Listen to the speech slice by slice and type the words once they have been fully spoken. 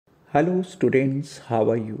Hello students, how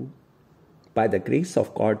are you? By the grace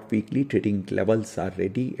of God, weekly trading levels are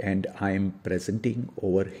ready and I am presenting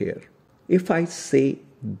over here. If I say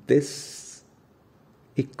this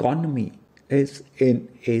economy is in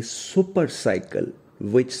a super cycle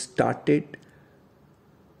which started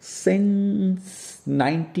since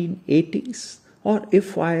 1980s, or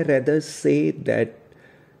if I rather say that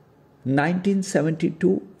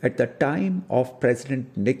 1972, at the time of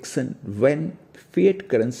President Nixon, when fiat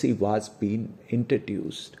currency was being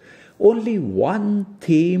introduced, only one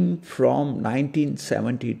theme from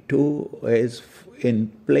 1972 is in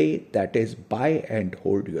play, that is buy and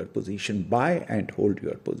hold your position, buy and hold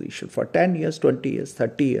your position for 10 years, 20 years,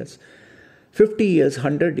 30 years, 50 years,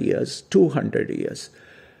 100 years, 200 years.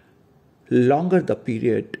 Longer the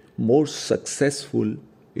period, more successful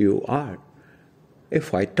you are.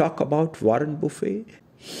 If I talk about Warren Buffett,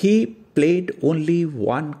 he played only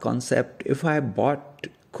one concept. If I bought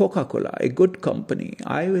Coca-Cola, a good company,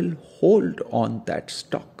 I will hold on that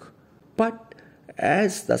stock. But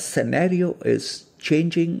as the scenario is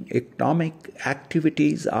changing, economic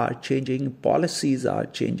activities are changing, policies are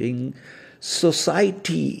changing,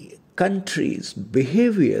 society, countries,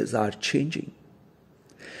 behaviors are changing.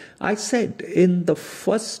 I said in the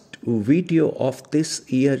first video of this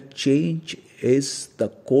year, change is the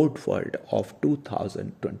code word of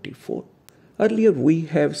 2024. Earlier, we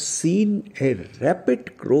have seen a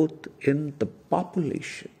rapid growth in the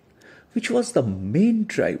population, which was the main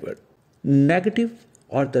driver. Negative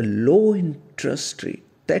or the low interest rate,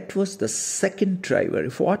 that was the second driver.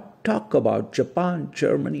 If I talk about Japan,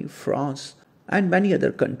 Germany, France, and many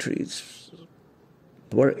other countries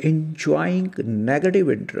were enjoying negative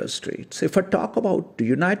interest rates. If I talk about the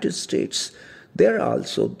United States, there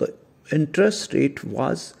also the interest rate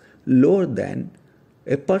was lower than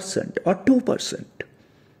 1% or 2%.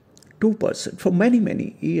 2% for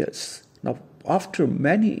many years. Now, after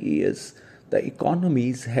many years, the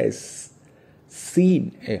economies has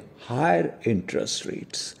seen a higher interest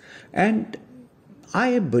rates. And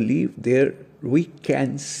I believe there we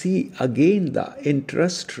can see again the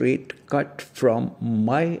interest rate cut from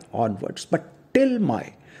May onwards. But till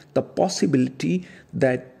May, the possibility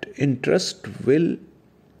that interest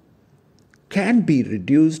can be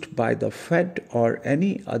reduced by the Fed or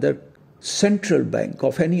any other central bank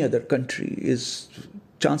of any other country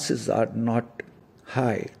chances are not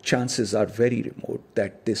high. Chances are very remote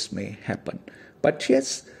that this may happen. But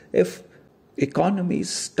yes, if economies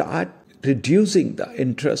start reducing the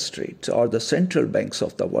interest rates, or the central banks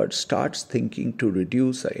of the world starts thinking to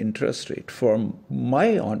reduce the interest rate from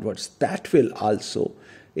May onwards, that will also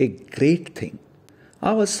a great thing.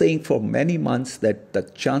 I was saying for many months that the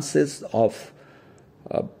chances of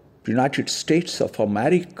United States of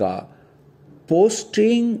America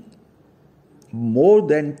posting more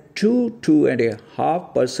than 2.5%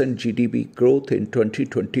 GDP growth in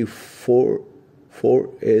 2024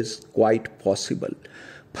 is quite possible.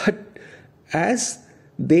 But as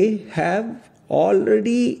they have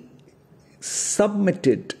already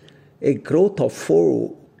submitted a growth of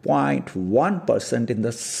 4.1% in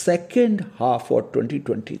the second half of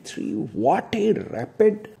 2023, what a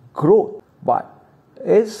rapid growth! But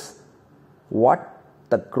is what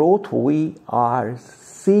the growth we are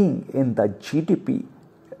seeing in the GDP,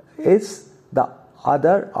 is the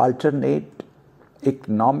other alternate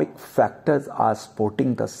economic factors are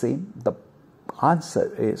supporting the same? The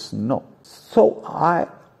answer is no. So I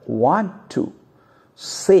want to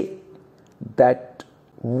say that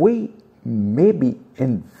we may be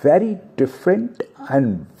in very different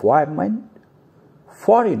environment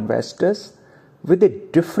for investors with a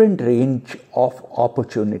different range of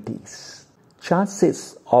opportunities.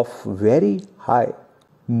 Chances of very high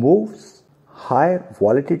moves, higher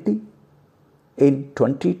volatility in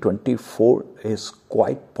 2024 is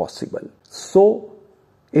quite possible. So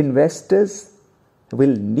investors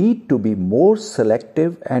will need to be more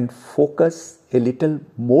selective and focus a little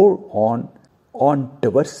more on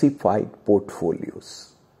diversified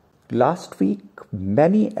portfolios. Last week,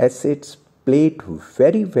 many assets played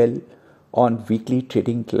very well on weekly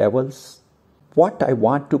trading levels. What I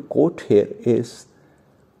want to quote here is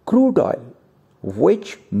crude oil,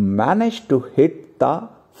 which managed to hit the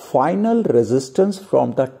final resistance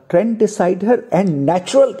from the trend decider, and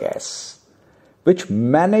natural gas, which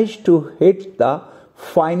managed to hit the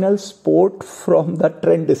final support from the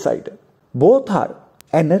trend decider. Both are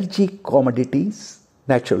energy commodities,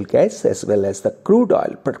 natural gas as well as the crude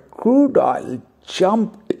oil. But crude oil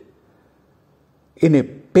jumped in a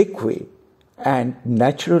big way and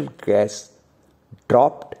natural gas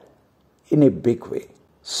dropped in a big way.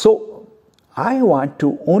 So I want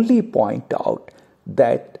to only point out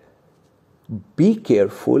that be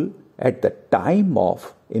careful at the time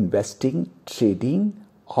of investing, trading,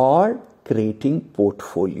 or creating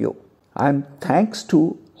portfolio. And thanks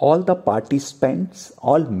to all the participants,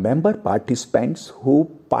 all member participants who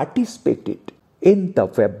participated in the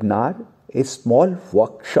webinar, a small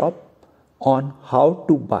workshop on how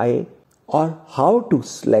to buy or how to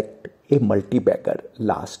select a multi-bagger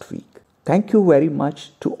last week. Thank you very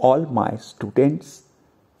much to all my students.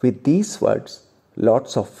 With these words,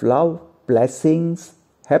 lots of love, blessings,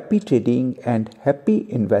 happy trading and happy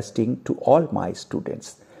investing to all my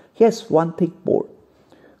students. Yes, one thing more.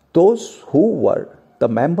 Those who were the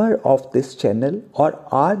member of this channel or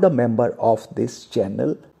are the member of this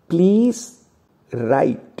channel, please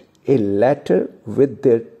write a letter with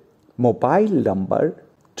their mobile number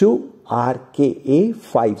to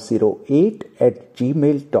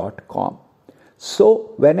rka508@gmail.com.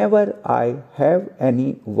 So whenever I have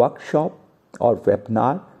any workshop or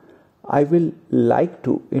webinar, I will like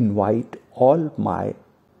to invite all my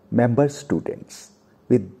member students.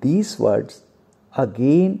 With these words,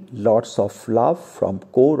 again lots of love from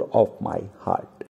core of my heart.